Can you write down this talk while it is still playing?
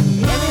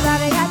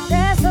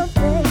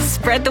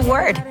Spread the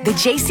word. The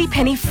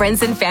JCPenney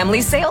Friends and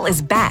Family Sale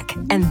is back.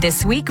 And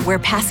this week, we're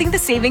passing the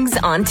savings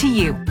on to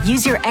you.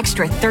 Use your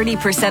extra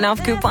 30%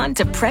 off coupon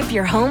to prep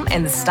your home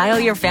and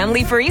style your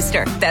family for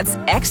Easter. That's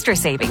extra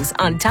savings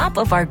on top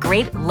of our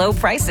great low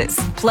prices.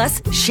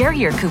 Plus, share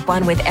your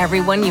coupon with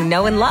everyone you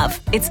know and love.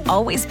 It's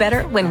always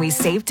better when we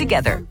save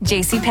together.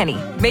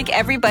 JCPenney. Make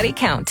everybody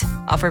count.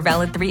 Offer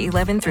valid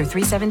 3/11 through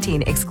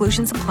 3/17.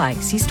 Exclusions apply.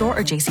 See store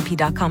or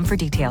jcp.com for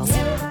details.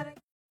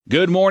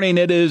 Good morning.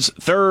 It is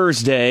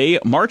Thursday,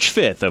 March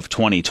 5th of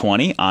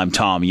 2020. I'm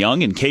Tom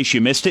Young. In case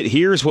you missed it,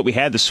 here's what we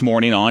had this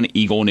morning on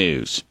Eagle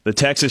News. The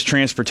Texas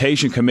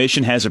Transportation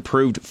Commission has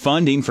approved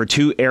funding for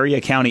 2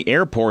 area county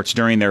airports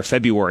during their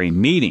February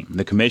meeting.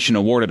 The commission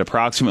awarded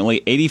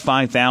approximately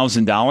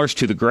 $85,000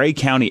 to the Gray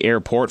County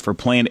Airport for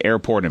planned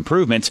airport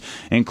improvements,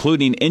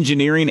 including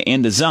engineering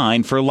and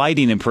design for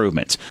lighting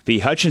improvements. The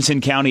Hutchinson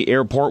County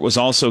Airport was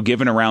also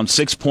given around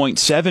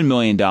 $6.7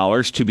 million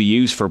to be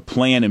used for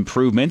planned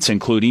improvements,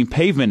 including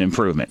pavement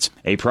improvements.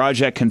 A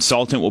project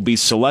consultant will be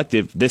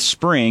selected this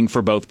spring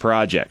for both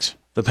projects.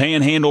 The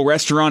Panhandle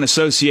Restaurant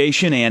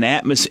Association and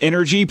Atmos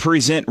Energy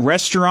present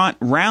Restaurant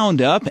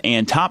Roundup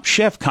and Top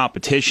Chef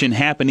competition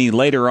happening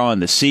later on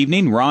this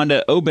evening.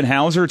 Rhonda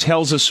Obenhauser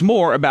tells us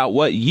more about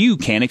what you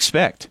can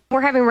expect. We're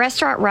having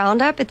Restaurant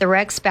Roundup at the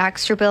Rex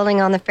Baxter Building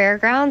on the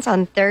Fairgrounds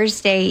on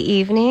Thursday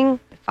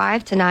evening,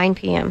 5 to 9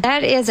 p.m.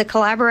 That is a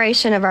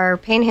collaboration of our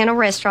Panhandle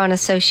Restaurant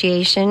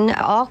Association,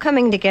 all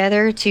coming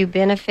together to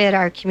benefit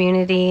our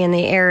community in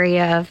the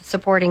area of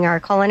supporting our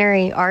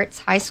culinary arts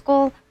high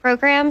school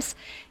programs,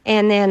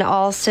 and then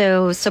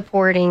also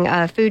supporting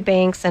food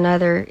banks and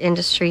other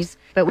industries.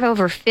 But we have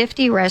over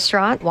 50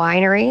 restaurant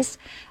wineries,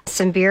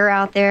 some beer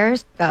out there,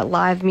 got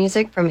live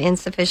music from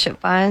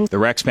Insufficient Funds. The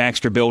Rex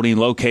Baxter Building,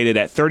 located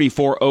at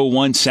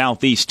 3401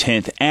 Southeast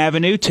 10th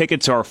Avenue.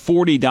 Tickets are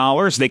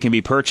 $40. They can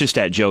be purchased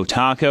at Joe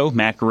Taco,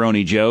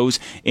 Macaroni Joe's,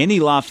 any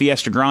La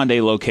Fiesta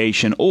Grande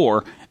location,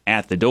 or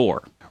at the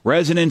door.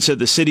 Residents of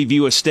the City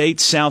View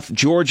Estates, South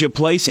Georgia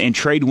Place, and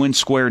Tradewind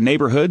Square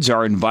neighborhoods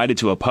are invited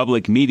to a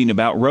public meeting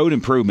about road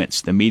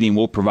improvements. The meeting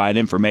will provide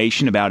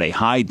information about a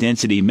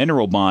high-density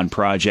mineral bond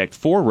project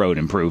for road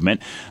improvement.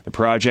 The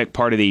project,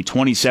 part of the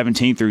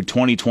 2017 through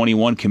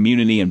 2021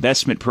 Community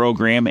Investment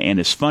Program, and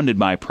is funded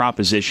by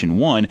Proposition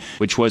 1,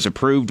 which was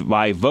approved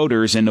by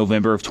voters in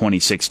November of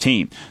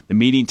 2016. The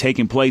meeting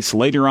taking place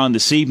later on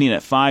this evening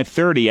at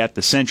 5:30 at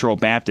the Central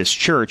Baptist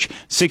Church,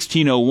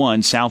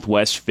 1601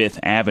 Southwest 5th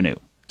Avenue.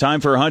 Time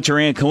for a Hunter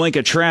and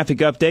Kalinka traffic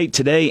update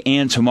today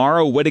and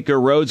tomorrow. Whitaker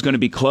Road's going to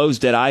be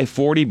closed at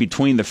I-40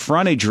 between the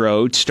frontage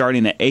road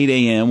starting at 8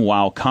 a.m.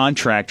 while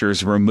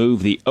contractors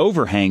remove the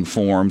overhang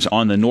forms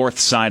on the north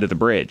side of the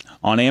bridge.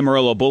 On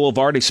Amarillo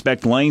Boulevard,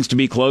 expect lanes to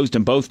be closed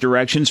in both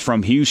directions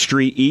from Hughes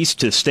Street east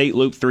to State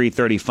Loop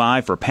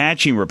 335 for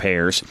patching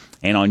repairs.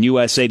 And on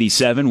US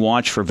 87,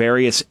 watch for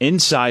various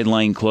inside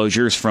lane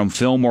closures from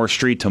Fillmore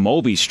Street to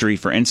Mulvey Street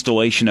for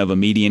installation of a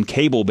median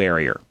cable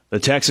barrier. The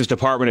Texas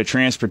Department of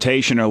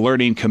Transportation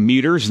alerting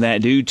commuters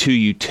that due to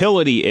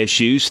utility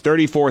issues,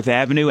 34th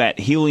Avenue at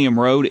Helium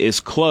Road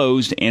is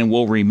closed and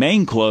will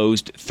remain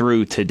closed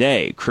through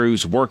today.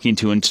 Crews working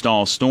to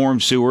install storm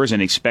sewers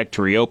and expect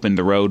to reopen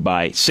the road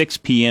by 6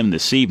 p.m.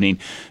 this evening.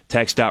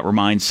 TxDOT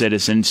reminds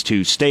citizens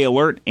to stay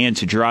alert and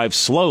to drive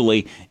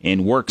slowly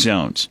in work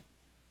zones.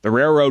 The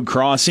railroad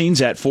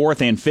crossings at 4th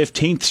and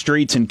 15th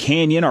Streets in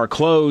Canyon are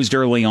closed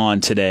early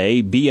on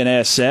today.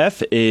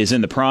 BNSF is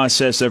in the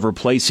process of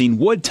replacing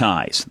wood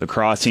ties. The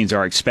crossings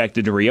are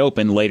expected to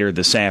reopen later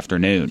this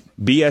afternoon.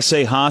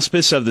 BSA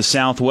Hospice of the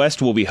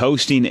Southwest will be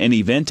hosting an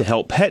event to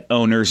help pet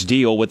owners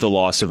deal with the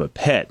loss of a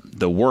pet.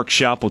 The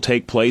workshop will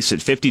take place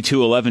at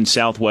 5211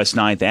 Southwest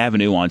 9th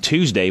Avenue on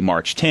Tuesday,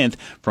 March 10th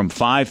from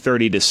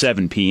 5:30 to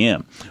 7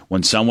 p.m.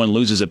 When someone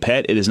loses a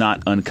pet, it is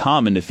not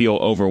uncommon to feel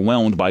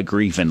overwhelmed by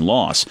grief and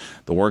loss.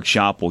 The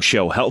workshop will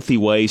show healthy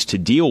ways to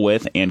deal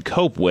with and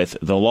cope with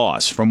the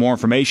loss. For more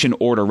information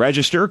or to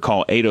register,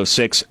 call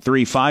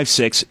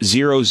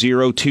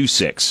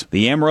 806-356-0026.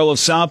 The Amarillo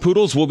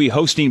Sawpoodles will be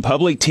hosting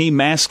public team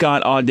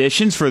mascot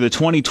auditions for the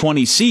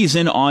 2020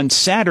 season on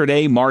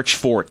Saturday, March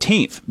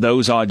 14th.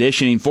 Those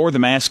auditioning for the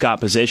mascot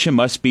position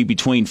must be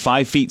between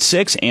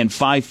 5'6" and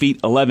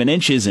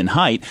 5'11" in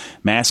height.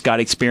 Mascot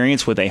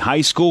experience with a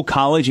high school,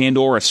 college, and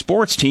or a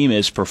sports team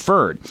is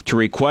preferred. To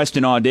request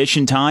an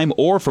audition time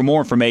or for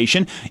more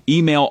information,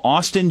 email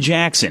Austin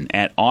Jackson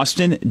at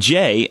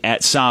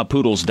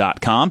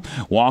austinj@sawpoodles.com.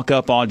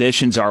 Walk-up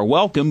auditions are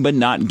welcome but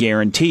not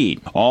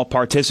guaranteed. All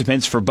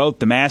participants for both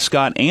the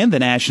mascot and the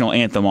national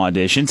anthem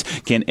auditions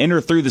can enter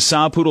through the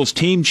Sawpoodles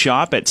team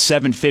shop at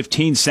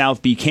 715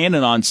 South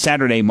Buchanan on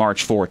Saturday,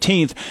 March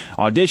 14th.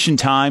 Audition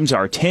times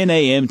are 10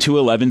 a.m. to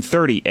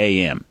 11:30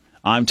 a.m.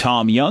 I'm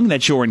Tom Young.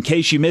 That's your In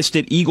Case You Missed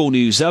It Eagle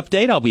News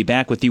Update. I'll be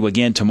back with you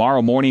again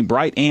tomorrow morning,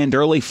 bright and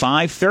early,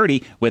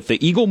 5:30, with the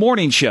Eagle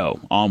Morning Show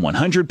on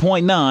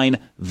 100.9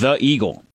 The Eagle.